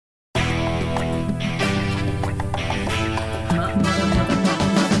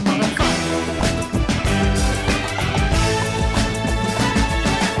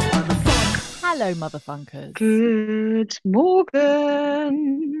Hello, motherfunkers. Good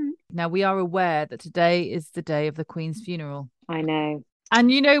morning. Now, we are aware that today is the day of the Queen's funeral. I know.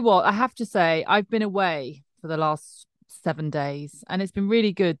 And you know what? I have to say, I've been away for the last 7 days, and it's been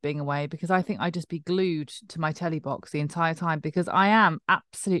really good being away because I think I'd just be glued to my telly box the entire time because I am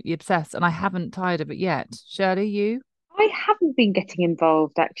absolutely obsessed and I haven't tired of it yet. Shirley, you? I haven't been getting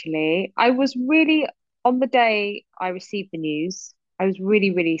involved actually. I was really, on the day I received the news, I was really,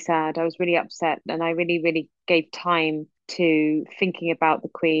 really sad. I was really upset, and I really, really gave time to thinking about the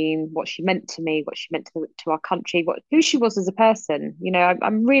Queen, what she meant to me, what she meant to our country, what who she was as a person.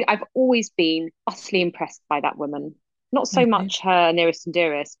 I've always been utterly impressed by that woman. Not so Me too. much her nearest and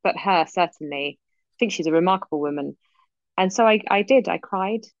dearest, but her certainly. I think she's a remarkable woman. And so I did. I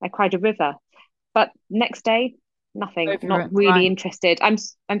cried. I cried a river. But next day, nothing. Go I'm for not it. really Right. interested. I'm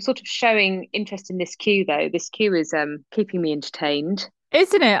sort of showing interest in this queue though. This queue is keeping me entertained.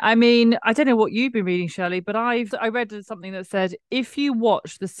 Isn't it? I mean, I don't know what you've been reading, Shirley, but I read something that said if you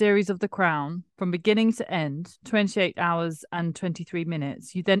watch the series of The Crown from beginning to end, 28 hours and 23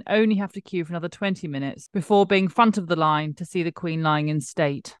 minutes, you then only have to queue for another 20 minutes before being front of the line to see the Queen lying in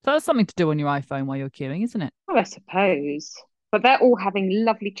state. So that's something to do on your iPhone while you're queuing, isn't it? Well, I suppose. But they're all having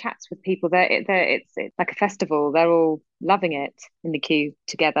lovely chats with people. It's like a festival. They're all loving it in the queue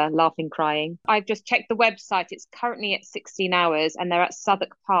together, laughing, crying. I've just checked the website. It's currently at 16 hours and they're at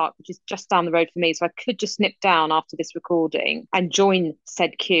Southwark Park, which is just down the road for me. So I could just nip down after this recording and join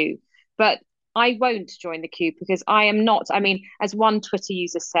said queue. But I won't join the queue because I am not. I mean, as one Twitter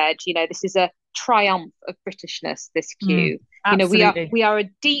user said, this is a triumph of Britishness, this Mm, queue. We are absolutely. we are a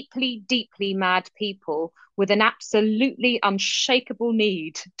deeply, deeply mad people with an absolutely unshakable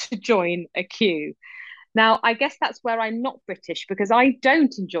need to join a queue. Now, I guess that's where I'm not British because I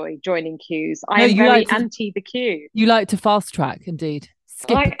don't enjoy joining queues. I No, am very anti the queue. you like to fast track, indeed.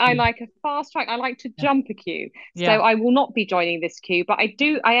 Skip a I queue. like a fast track. I like to Yeah. jump a queue. So Yeah. I will not be joining this queue, but I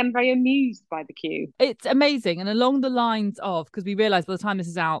am very amused by the queue. It's amazing. And along the lines of, because we realize by the time this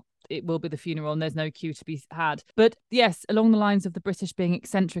is out, it will be the funeral and there's no queue to be had. But yes, along the lines of the British being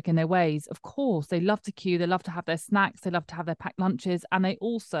eccentric in their ways, of course, they love to queue, they love to have their snacks, they love to have their packed lunches, and they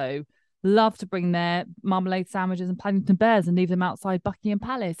also love to bring their marmalade sandwiches and Paddington Bears and leave them outside Buckingham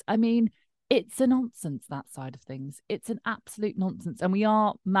Palace. I mean, it's a nonsense, that side of things. It's an absolute nonsense. And we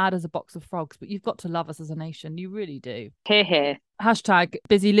are mad as a box of frogs, but you've got to love us as a nation. You really do. Here, here. Hashtag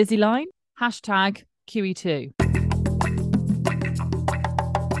busy Lizzie line. Hashtag QE2.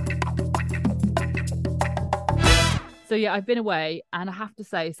 So yeah, I've been away and I have to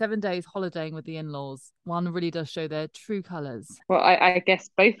say 7 days holidaying with the in-laws, one really does show their true colours Well, I guess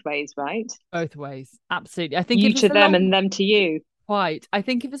both ways, right? both ways. Absolutely. I think You if it's to a them long and them to you. quite, I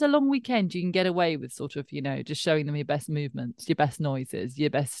think if it's a long weekend, you can get away with sort of, just showing them your best movements, your best noises,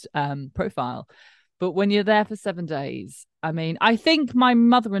 your best profile. But when you're there for 7 days, I mean, I think my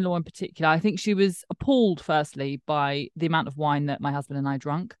mother-in-law in particular, I think she was appalled firstly by the amount of wine that my husband and I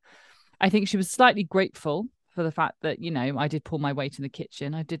drank. I think she was slightly grateful for the fact that, I did pull my weight in the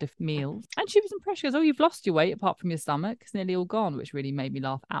kitchen. I did a meal. And she was impressed. She goes, "Oh, you've lost your weight apart from your stomach. It's nearly all gone," which really made me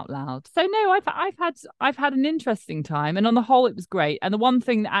laugh out loud. So no, I've had an interesting time. And on the whole, it was great. And the one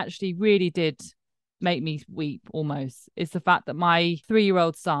thing that actually really did make me weep almost is the fact that my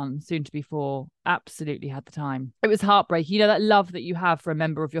 3-year-old son, soon to be 4, absolutely had the time. It was heartbreaking. That love that you have for a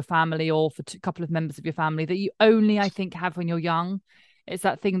member of your family or for a couple of members of your family that you only, I think, have when you're young. It's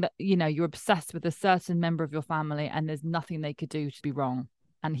that thing that, you're obsessed with a certain member of your family and there's nothing they could do to be wrong.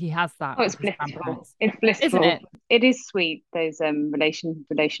 And he has that Oh, with it's his blissful. grandparents, It's isn't blissful. it? It is sweet, those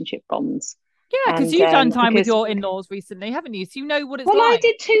relationship bonds. Yeah, because And you've done time with because your in-laws recently, haven't you? So you know what it's well, I like.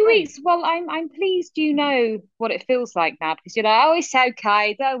 did two Great. weeks. Well, I'm pleased you know what it feels like now because you're like, oh, it's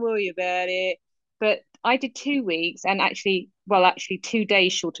okay, don't worry about it. But I did 2 weeks and actually 2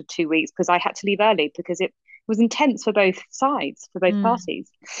 days short of 2 weeks because I had to leave early because it was intense for both sides, for both Mm. parties.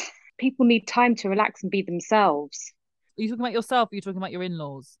 People need time to relax and be themselves. Are you talking about yourself or are you talking about your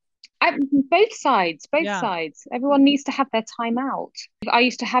in-laws? Both sides, both Yeah. sides. Everyone needs to have their time out. I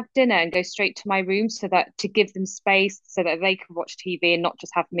used to have dinner and go straight to my room so that to give them space so that they could watch TV and not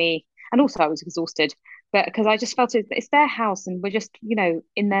just have me. And also, I was exhausted, but because I just felt it's their house and we're just,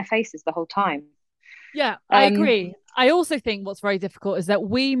 in their faces the whole time. Yeah, I Um, agree. I also think what's very difficult is that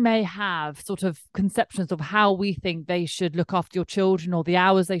we may have sort of conceptions of how we think they should look after your children or the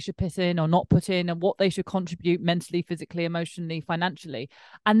hours they should put in or not put in and what they should contribute mentally, physically, emotionally, financially.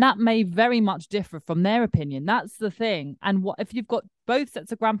 And that may very much differ from their opinion. That's the thing. And what if you've got both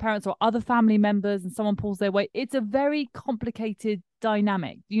sets of grandparents or other family members and someone pulls their weight, it's a very complicated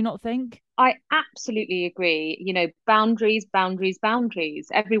dynamic. Do you not think? I absolutely agree. Boundaries, boundaries, boundaries.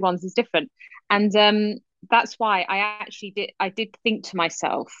 Everyone's is different. And that's why I did think to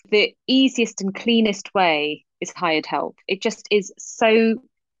myself, the easiest and cleanest way is hired help. It just is so,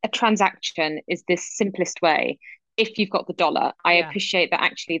 a transaction is this simplest way if you've got the dollar. I appreciate that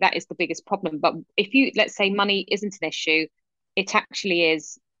actually that is the biggest problem. But if you, let's say money isn't an issue, it actually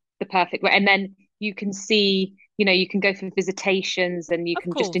is the perfect way. And then you can see, you can go for visitations and you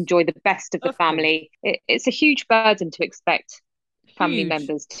can just enjoy the best of the family. It's a huge burden to expect family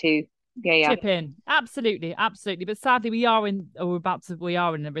members to chip in. Absolutely. But sadly, we are in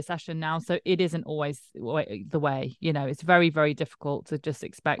a recession now, so it isn't always the way. It's very, very difficult to just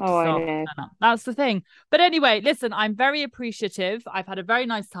expect staff to turn up. That's the thing. But anyway, listen, I'm very appreciative. I've had a very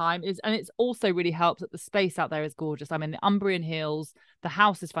nice time, and it's also really helped that the space out there is gorgeous. I'm in the Umbrian Hills. The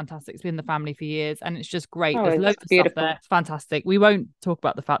house is fantastic. It's been in the family for years, and it's just great. There's loads of stuff there. It's fantastic. We won't talk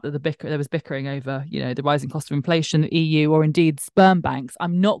about the fact that there was bickering over, the rising cost of inflation, the EU, or indeed sperm banks.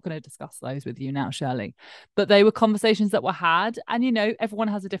 I'm not going to discuss those with you now, Shirley. But they were conversations that were had, and everyone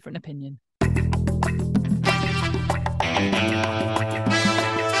has a different opinion.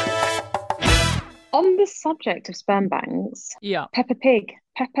 On the subject of sperm banks, Peppa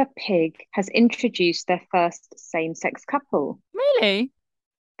Pig has introduced their first same-sex couple. Really?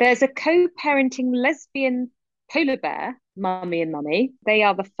 There's a co-parenting lesbian polar bear, Mummy and Mummy. They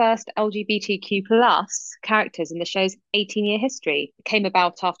are the first LGBTQ plus characters in the show's 18-year history. It came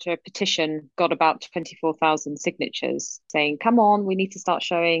about after a petition got about 24,000 signatures saying, come on, we need to start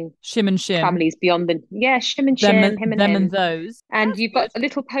showing Shim and Shim families beyond the Shim and Shim, him and them him. And those. And you've got a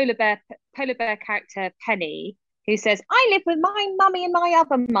little polar bear character, Penny, who says, I live with my mummy and my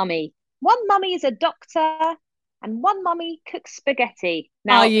other mummy. One mummy is a doctor and one mummy cooks spaghetti.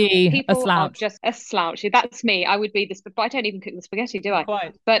 Now, people are just a slouch. That's me. I would be this, but I don't even cook the spaghetti, do I?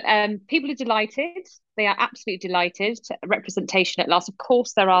 Quite. But people are delighted. They are absolutely delighted. Representation at last. Of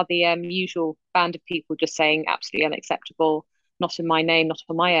course, there are the usual band of people just saying absolutely unacceptable, not in my name, not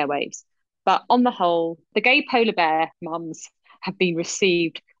on my airwaves. But on the whole, the gay polar bear mums have been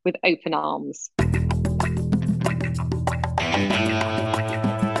received with open arms.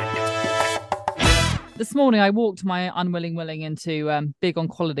 This morning, I walked my unwilling willing into Big on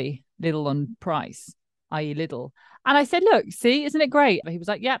Quality, Little on Price, i.e. Lidl. And I said, look, see, isn't it great? He was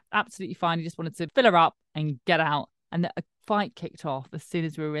like, yep, absolutely fine. He just wanted to fill her up and get out. And a fight kicked off as soon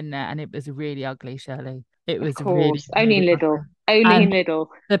as we were in there. And it was really ugly, Shirley. It was really, only in Lidl. Only in Lidl.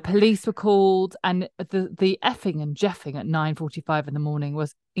 The police were called, and the effing and jeffing at 9:45 in the morning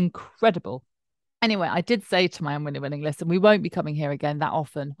was incredible. Anyway, I did say to my unwilling, listen, we won't be coming here again that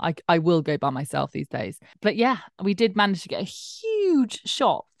often. I will go by myself these days. But yeah, we did manage to get a huge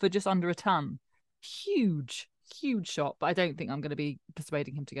shop for just under a ton. Huge shop. But I don't think I'm going to be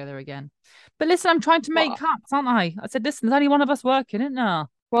persuading him to go there again. But listen, I'm trying to make cuts, aren't I? I said, listen, there's only one of us working, isn't there?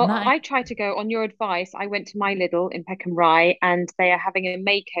 Well, I tried to go on your advice. I went to my Lidl in Peckham Rye and they are having a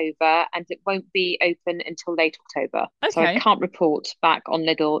makeover and it won't be open until late October. Okay. So I can't report back on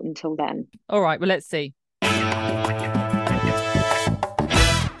Lidl until then. All right, well, let's see.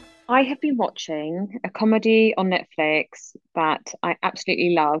 I have been watching a comedy on Netflix that I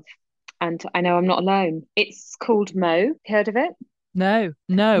absolutely love. And I know I'm not alone. It's called Mo. Heard of it? No,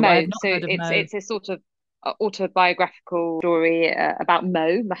 Mo. I have not so heard of Mo. It's a sort of autobiographical story about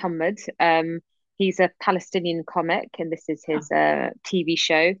Mo Muhammad. He's a Palestinian comic, and this is his TV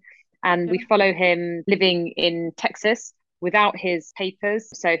show. And we follow him living in Texas without his papers.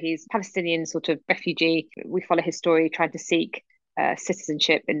 So he's Palestinian sort of refugee. We follow his story trying to seek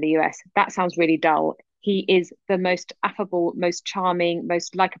citizenship in the US. That sounds really dull. He is the most affable, most charming,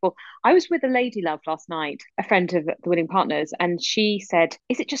 most likable. I was with a lady love last night, a friend of the Willing Partners, and she said,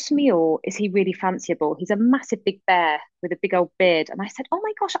 is it just me or is he really fanciable? He's a massive big bear with a big old beard. And I said, oh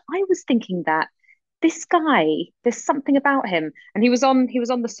my gosh, I was thinking that. This guy, there's something about him. And he was on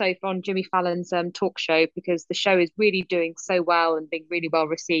the sofa on Jimmy Fallon's talk show because the show is really doing so well and being really well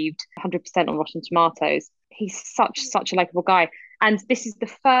received, 100% on Rotten Tomatoes. He's such a likable guy. And this is the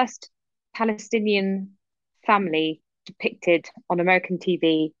first Palestinian family depicted on American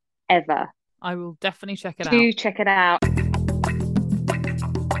TV ever. I will definitely check it out. Do check it out.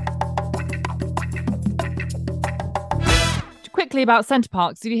 Quickly about Center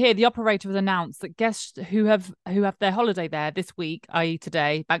Parcs, did you hear the operator has announced that guests who have their holiday there this week, i.e.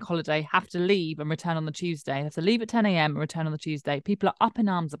 today, bank holiday, have to leave and return on the Tuesday. They have to leave at 10 a.m. and return on the Tuesday. People are up in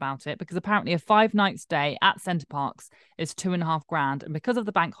arms about it because apparently a 5-night stay at Center Parcs is $2,500. And because of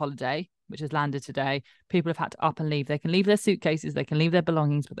the bank holiday, which has landed today. People have had to up and leave. They can leave their suitcases, they can leave their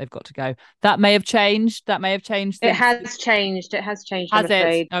belongings, but they've got to go. That may have changed. It has changed. It has changed, I'm Has it?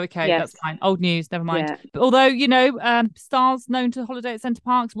 afraid. Okay, Yes. that's fine. Old news, never mind. Yeah. But although, stars known to holiday at Centre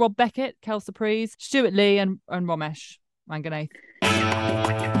Parks, Rob Beckett, Kel Surprise, Stuart Lee and Romesh Ranganath.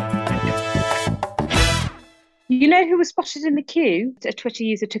 You know who was spotted in the queue? A Twitter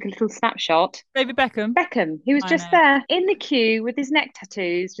user took a little snapshot. David Beckham. He was just there in the queue with his neck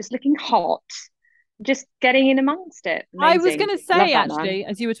tattoos, just looking hot, just getting in amongst it. Amazing. I was going to say, actually,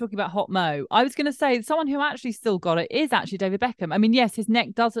 as you were talking about Hot Mo, I was going to say someone who actually still got it is actually David Beckham. I mean, yes, his neck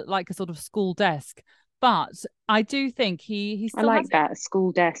does look like a sort of school desk, but I do think he still I like that, a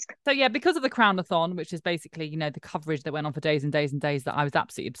school desk. So yeah, because of the Crownathon, which is basically, the coverage that went on for days and days and days that I was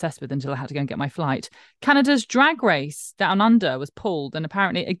absolutely obsessed with until I had to go and get my flight. Canada's Drag Race Down Under was pulled, and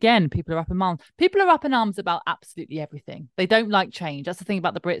apparently, again, people are up in arms. People are up in arms about absolutely everything. They don't like change. That's the thing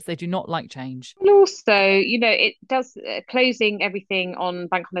about the Brits. They do not like change. And also, it does, closing everything on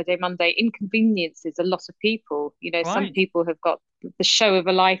Bank Holiday Monday inconveniences a lot of people. Right. Some people have got the show of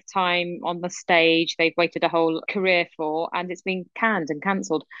a lifetime on the stage they've waited a whole career for, and it's been canned and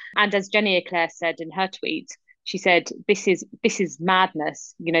cancelled. And as Jenny Eclair said in her tweet, she said, this is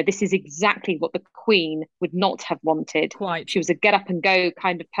madness. This is exactly what the Queen would not have wanted. Quite. She was a get up and go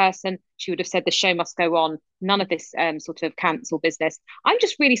kind of person. She would have said the show must go on. None of this sort of cancel business. I'm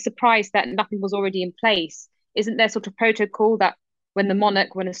just really surprised that nothing was already in place. Isn't there sort of protocol that when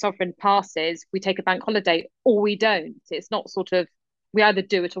a sovereign passes, we take a bank holiday or we don't? It's not sort of, we either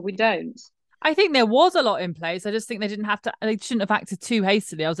do it or we don't. I think there was a lot in place. I just think they shouldn't have acted too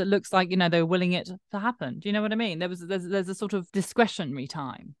hastily. It looks like, they were willing it to happen. Do you know what I mean? There's a sort of discretionary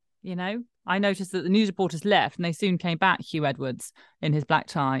time, I noticed that the news reporters left and they soon came back, Hugh Edwards in his black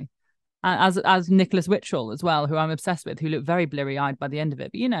tie. As Nicholas Witchell as well, who I'm obsessed with, who looked very bleary-eyed by the end of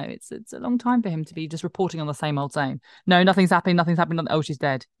it. But, it's a long time for him to be just reporting on the same old same. No, nothing's happening. Oh, she's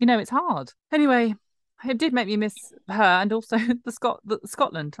dead. It's hard. Anyway, it did make me miss her, and also the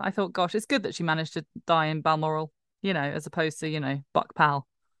Scotland. I thought, gosh, it's good that she managed to die in Balmoral, as opposed to, Buck Pal.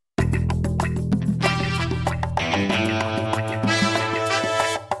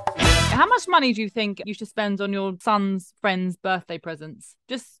 How much money do you think you should spend on your son's friend's birthday presents?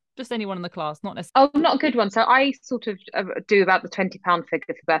 Just anyone in the class, not necessarily. Oh, not a good one. So I sort of do about the £20 figure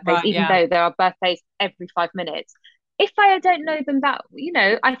for birthdays, right, even though there are birthdays every 5 minutes. If I don't know them that,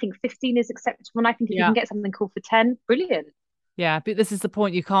 I think 15 is acceptable. And I think if you can get something cool for 10, brilliant. Yeah, but this is the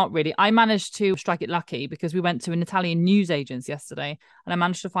point. You can't really. I managed to strike it lucky because we went to an Italian newsagents yesterday, and I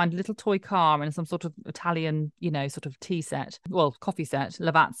managed to find a little toy car and some sort of Italian, sort of tea set, coffee set,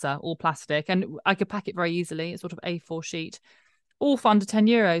 Lavazza, all plastic, and I could pack it very easily. It's sort of A4 sheet, all for under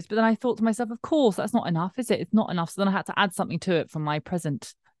 €10. But then I thought to myself, of course, that's not enough, is it? It's not enough. So then I had to add something to it from my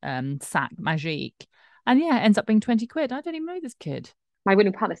present sac magique. And yeah, it ends up being 20 quid. I don't even know this kid. My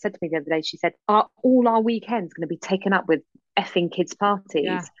winning partner said to me the other day, she said, are all our weekends going to be taken up with effing kids' parties?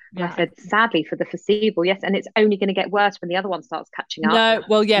 Yeah. And I said, sadly, for the foreseeable, yes. And it's only going to get worse when the other one starts catching up. No,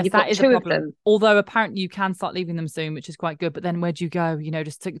 well, yes, that is a problem. Of them. Although apparently you can start leaving them soon, which is quite good. But then where do you go?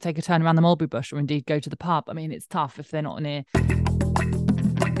 Just take a turn around the Mulberry Bush or indeed go to the pub. I mean, it's tough if they're not near.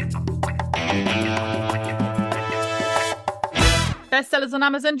 Bestsellers on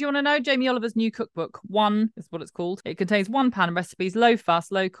Amazon. Do you want to know? Jamie Oliver's new cookbook, One is what it's called. It contains £1 recipes, low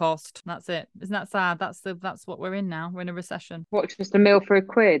fuss, low cost. That's it. Isn't that sad? That's what we're in now. We're in a recession. What, just a meal for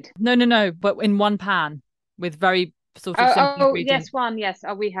 £1? No. But in one pan with very sort of simple ingredients. Yes, one. Yes,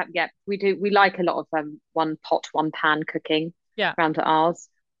 we have. Yeah, we do. We like a lot of one pot, one pan cooking. Yeah, around at ours.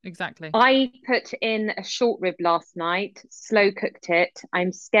 Exactly. I put in a short rib last night, slow cooked it.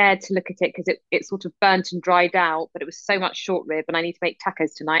 I'm scared to look at it because it sort of burnt and dried out, but it was so much short rib and I need to make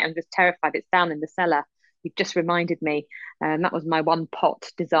tacos tonight. I'm just terrified. It's down in the cellar. You've just reminded me. That was my one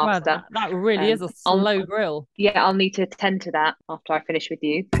pot disaster. Well, that really is a slow grill. Yeah, I'll need to attend to that after I finish with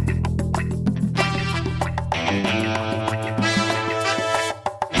you.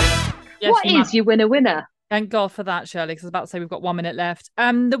 Yes, what is your winner? Thank God for that, Shirley, because I was about to say we've got 1 minute left.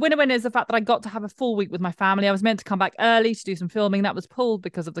 The winner is the fact that I got to have a full week with my family. I was meant to come back early to do some filming. That was pulled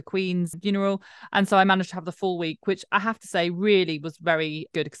because of the Queen's funeral. And so I managed to have the full week, which I have to say really was very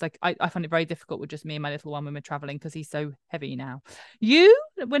good because I find it very difficult with just me and my little one when we're traveling because he's so heavy now. You,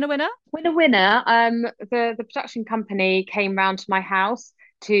 winner? The production company came round to my house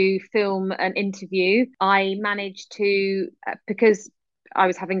to film an interview. I managed to, because I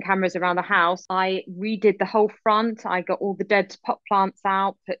was having cameras around the house, I redid the whole front. I got all the dead pot plants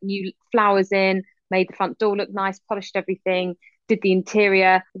out, put new flowers in, made the front door look nice, polished everything, did the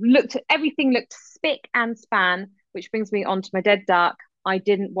interior, everything looked spick and span, which brings me on to my dead duck. I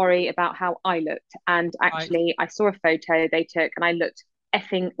didn't worry about how I looked. And actually, I saw a photo they took and I looked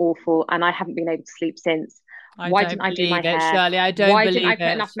effing awful. And I haven't been able to sleep since. Why didn't I do my hair? Shirley, I don't Why believe didn't I it.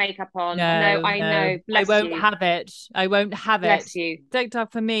 put enough makeup on? No, I know. I Bless won't you. have it. I won't have Bless it. you. Date Dog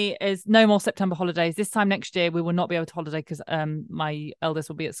for me is no more September holidays. This time next year, we will not be able to holiday because my eldest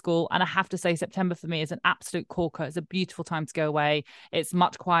will be at school. And I have to say, September for me is an absolute corker. It's a beautiful time to go away. It's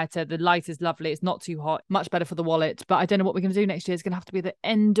much quieter. The light is lovely. It's not too hot. Much better for the wallet. But I don't know what we're going to do next year. It's going to have to be the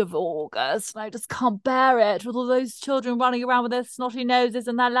end of August. And I just can't bear it with all those children running around with their snotty noses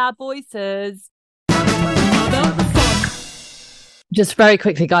and their loud voices. Just very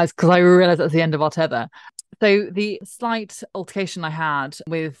quickly, guys, because I realised that's the end of our tether. So the slight altercation I had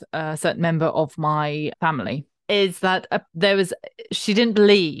with a certain member of my family is that she didn't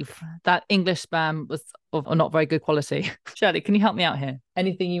believe that English sperm was of not very good quality. Shirley, can you help me out here?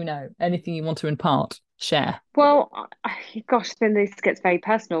 Anything you know, anything you want to impart, share. Well, gosh, then this gets very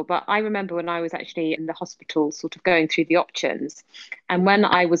personal, but I remember when I was actually in the hospital sort of going through the options, and when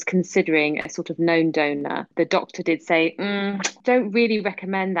I was considering a sort of known donor, the doctor did say, don't really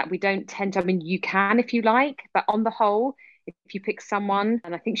recommend that. We don't tend to, I mean, you can if you like, but on the whole, if you pick someone,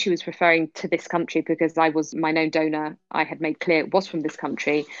 and I think she was referring to this country because my known donor, I had made clear it was from this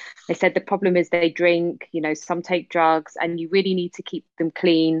country. They said the problem is they drink, some take drugs, and you really need to keep them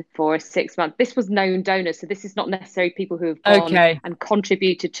clean for 6 months. This was known donors, so this is not necessarily people who have gone and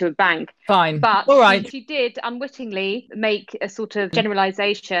contributed to a bank. Fine. But all right. She did unwittingly make a sort of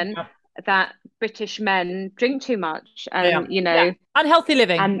generalization that British men drink too much and unhealthy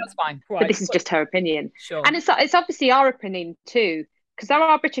living, and that's fine, right. But this is just her opinion. Sure. And it's obviously our opinion too, because there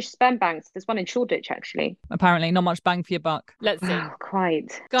are British sperm banks. There's one in Shoreditch actually. Apparently not much bang for your buck. Let's see.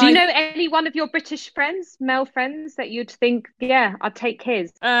 Quite. Guys, do you know any one of your British friends, male friends, that you'd think, I'd take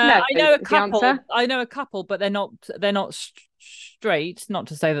his? No, I know a couple, but they're not straight. Not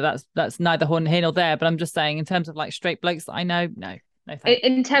to say that that's neither here nor there, but I'm just saying in terms of like straight blokes that I know, no.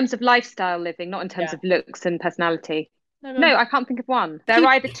 In terms of lifestyle living, not in terms of looks and personality. No, I can't think of one. They're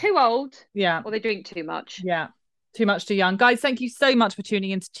either too old or they drink too much. Yeah. Too much too young. Guys, thank you so much for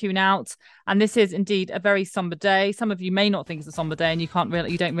tuning in to Tune Out. And this is indeed a very somber day. Some of you may not think it's a somber day and you don't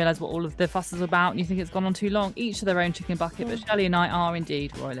realise what all of the fuss is about and you think it's gone on too long. Each to their own chicken bucket, but Shelley and I are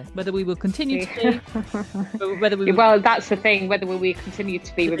indeed royalists. Whether we will continue to be well, that's the thing, whether we continue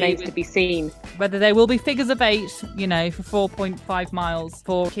to be remains to be seen. Whether there will be figures of 8, for 4.5 miles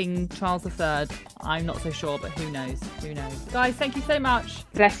for King Charles III, I'm not so sure, but who knows? Guys, thank you so much.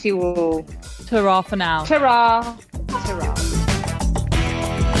 Bless you all. Ta-ra for now. Ta-ra. Ta-ra.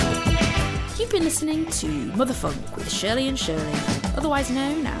 You've been listening to Motherfunk with Shirley and Shirley, otherwise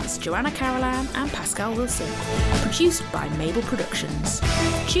known as Joanna Carolan and Pascal Wilson, produced by Mabel Productions.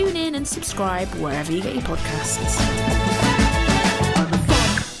 Tune in and subscribe wherever you get your podcasts.